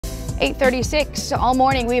8:36 all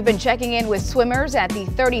morning. We've been checking in with swimmers at the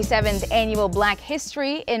 37th annual Black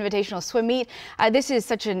History Invitational Swim Meet. This is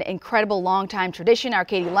such an incredible long-time tradition. Our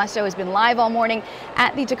Katie Lusso has been live all morning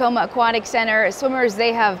at the Tacoma Aquatic Center. Swimmers,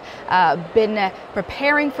 they have been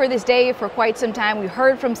preparing for this day for quite some time. We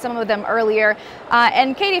heard from some of them earlier.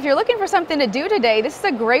 And Katie, if you're looking for something to do today, this is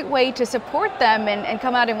a great way to support them and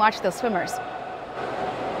come out and watch those swimmers.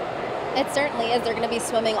 It certainly is. They're going to be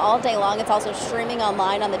swimming all day long. It's also streaming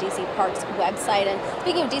online on the DC Parks website. And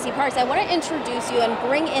speaking of DC Parks, I want to introduce you and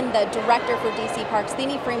bring in the director for DC Parks,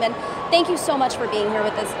 Thene Freeman. Thank you so much for being here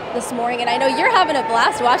with us this morning. And I know you're having a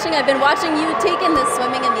blast watching. I've been watching you take in the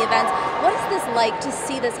swimming and the events. What is this like to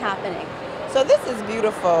see this happening? So this is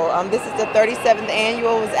beautiful. This is the 37th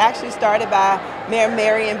annual. It was actually started by Mayor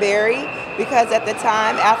Marion Barry because at the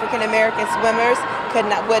time African American swimmers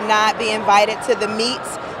would not be invited to the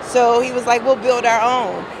meets. So he was like, we'll build our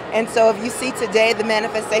own. And so if you see today the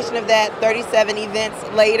manifestation of that, 37 events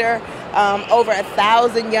later, over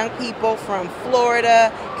 1,000 young people from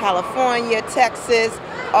Florida, California, Texas,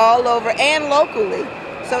 all over and locally.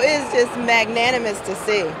 So it is just magnanimous to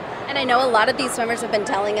see. And I know a lot of these swimmers have been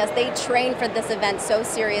telling us they train for this event so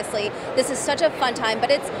seriously. This is such a fun time,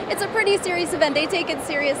 but it's a pretty serious event. They take it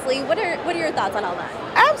seriously. What are your thoughts on all that?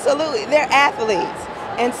 Absolutely. They're athletes.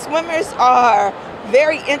 And swimmers are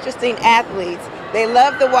very interesting athletes. They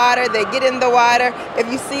love the water, they get in the water.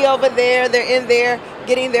 If you see over there, they're in there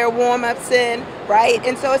getting their warm-ups in, right?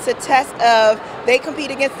 And so it's a test of, they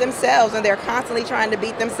compete against themselves and they're constantly trying to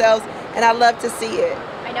beat themselves, and I love to see it.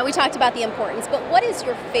 I know we talked about the importance, but what is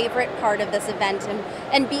your favorite part of this event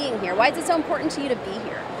and being here? Why is it so important to you to be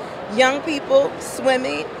here? Young people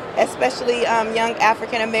swimming, especially young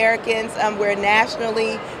African Americans, where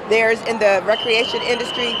nationally there's in the recreation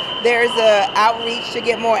industry, there's an outreach to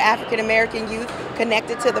get more African American youth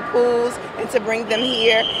connected to the pools and to bring them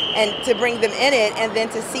here and to bring them in it, and then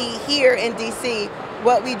to see here in DC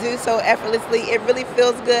what we do so effortlessly. It really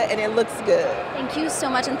feels good and it looks good. Thank you so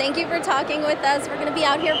much, and thank you for talking with us. We're going to be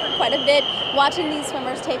out here for quite a bit watching these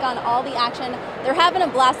swimmers take on all the action. They're having a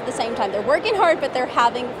blast at the same time. They're working hard, but they're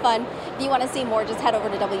having fun. If you want to see more, just head over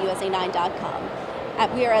to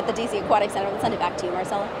WUSA9.com. We are at the DC Aquatic Center. We'll send it back to you,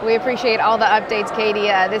 Marcella. We appreciate all the updates, Katie.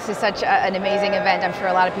 This is such an amazing event. I'm sure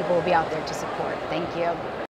a lot of people will be out there to support. Thank you.